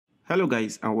Hello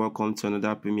guys, and welcome to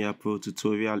another Premiere Pro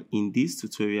tutorial. In this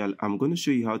tutorial, I'm going to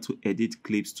show you how to edit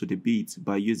clips to the beat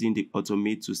by using the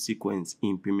Automate to Sequence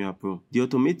in Premiere Pro. The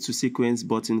Automate to Sequence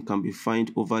button can be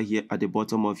found over here at the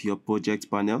bottom of your project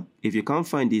panel. If you can't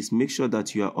find this, make sure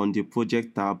that you are on the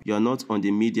project tab. You are not on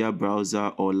the media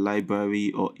browser or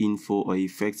library or info or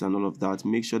effects and all of that.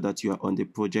 Make sure that you are on the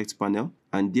project panel,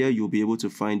 and there you'll be able to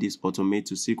find this Automate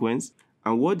to Sequence.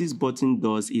 And what this button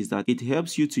does is that it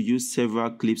helps you to use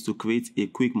several clips to create a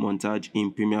quick montage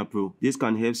in Premiere Pro. This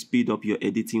can help speed up your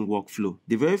editing workflow.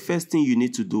 The very first thing you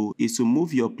need to do is to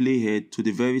move your playhead to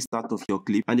the very start of your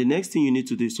clip. And the next thing you need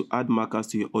to do is to add markers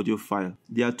to your audio file.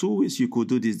 There are two ways you could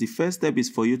do this. The first step is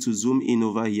for you to zoom in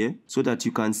over here so that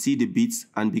you can see the beats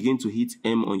and begin to hit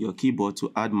M on your keyboard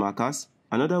to add markers.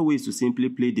 Another way is to simply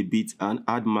play the beat and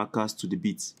add markers to the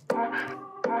beats.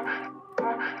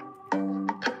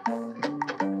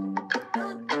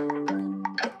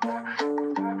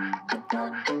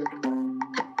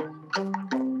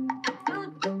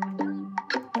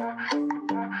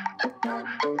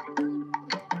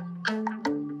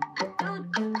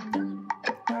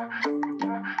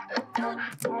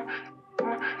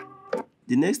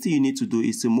 The next thing you need to do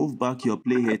is to move back your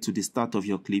playhead to the start of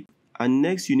your clip. And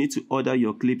next, you need to order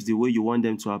your clips the way you want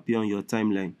them to appear on your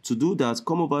timeline. To do that,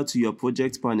 come over to your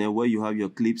project panel where you have your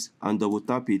clips and double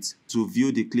tap it to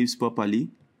view the clips properly.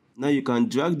 Now you can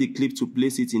drag the clip to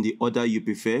place it in the order you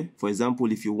prefer. For example,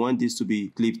 if you want this to be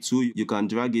clip 2, you can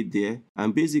drag it there.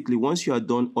 And basically, once you are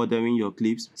done ordering your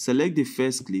clips, select the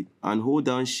first clip and hold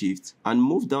down Shift and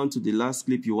move down to the last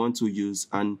clip you want to use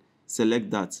and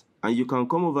select that. And you can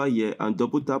come over here and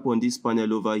double tap on this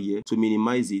panel over here to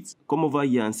minimize it. Come over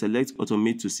here and select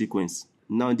Automate to Sequence.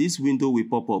 Now this window will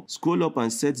pop up. Scroll up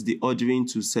and set the ordering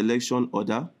to selection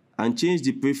order and change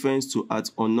the preference to at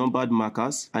unnumbered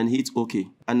markers and hit OK.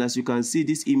 And as you can see,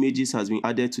 these images has been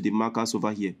added to the markers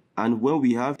over here. And when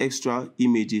we have extra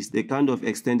images, they kind of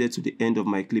extended to the end of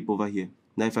my clip over here.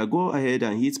 Now if I go ahead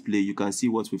and hit play, you can see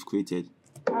what we've created.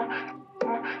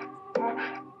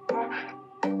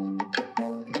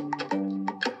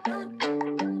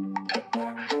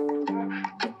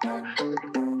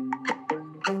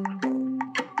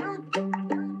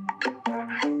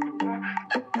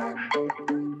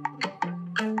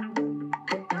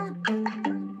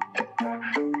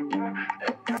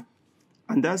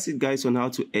 And that's it guys on how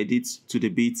to edit to the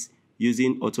beats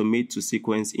using Automate to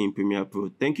Sequence in Premiere Pro.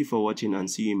 Thank you for watching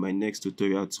and see you in my next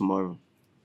tutorial tomorrow.